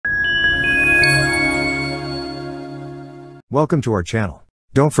Welcome to our channel.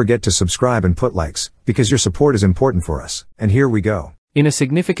 Don't forget to subscribe and put likes, because your support is important for us. And here we go. In a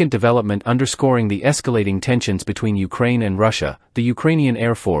significant development underscoring the escalating tensions between Ukraine and Russia, the Ukrainian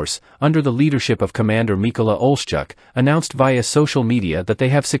Air Force, under the leadership of Commander Mykola Olszczuk, announced via social media that they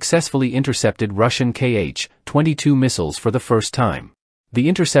have successfully intercepted Russian Kh-22 missiles for the first time. The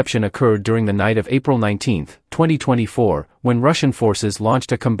interception occurred during the night of April 19, 2024, when Russian forces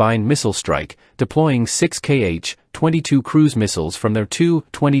launched a combined missile strike, deploying 6 Kh-22 cruise missiles from their two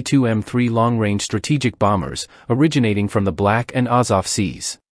 22M3 long-range strategic bombers, originating from the Black and Azov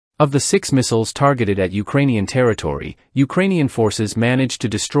Seas. Of the 6 missiles targeted at Ukrainian territory, Ukrainian forces managed to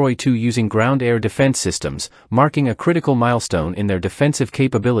destroy 2 using ground-air defense systems, marking a critical milestone in their defensive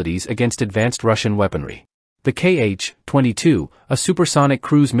capabilities against advanced Russian weaponry. The Kh-22, a supersonic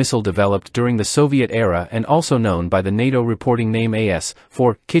cruise missile developed during the Soviet era and also known by the NATO reporting name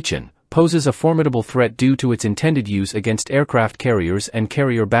AS-4 Kitchen, poses a formidable threat due to its intended use against aircraft carriers and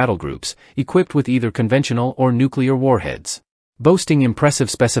carrier battlegroups, equipped with either conventional or nuclear warheads. Boasting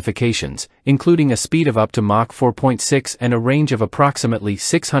impressive specifications, including a speed of up to Mach 4.6 and a range of approximately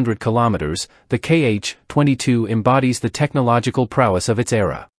 600 kilometers, the Kh-22 embodies the technological prowess of its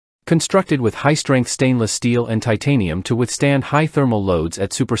era. Constructed with high-strength stainless steel and titanium to withstand high thermal loads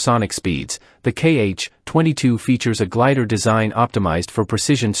at supersonic speeds, the Kh-22 features a glider design optimized for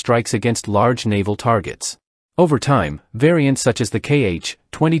precision strikes against large naval targets. Over time, variants such as the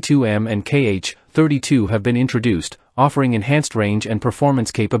Kh-22M and Kh-32 have been introduced, offering enhanced range and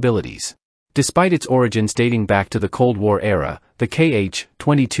performance capabilities. Despite its origins dating back to the Cold War era, the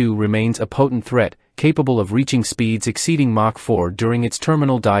Kh-22 remains a potent threat, capable of reaching speeds exceeding Mach 4 during its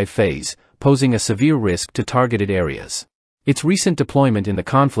terminal dive phase, posing a severe risk to targeted areas. Its recent deployment in the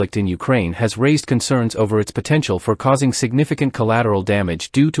conflict in Ukraine has raised concerns over its potential for causing significant collateral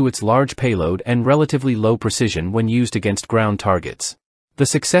damage due to its large payload and relatively low precision when used against ground targets. The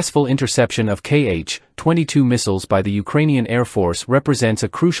successful interception of Kh-22 missiles by the Ukrainian Air Force represents a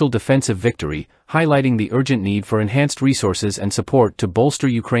crucial defensive victory, highlighting the urgent need for enhanced resources and support to bolster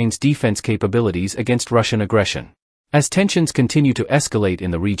Ukraine's defense capabilities against Russian aggression. As tensions continue to escalate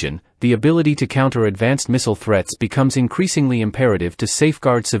in the region, the ability to counter advanced missile threats becomes increasingly imperative to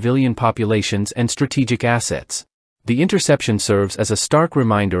safeguard civilian populations and strategic assets. The interception serves as a stark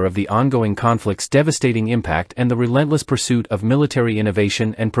reminder of the ongoing conflict's devastating impact and the relentless pursuit of military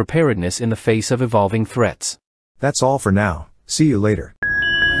innovation and preparedness in the face of evolving threats. That's all for now. See you later.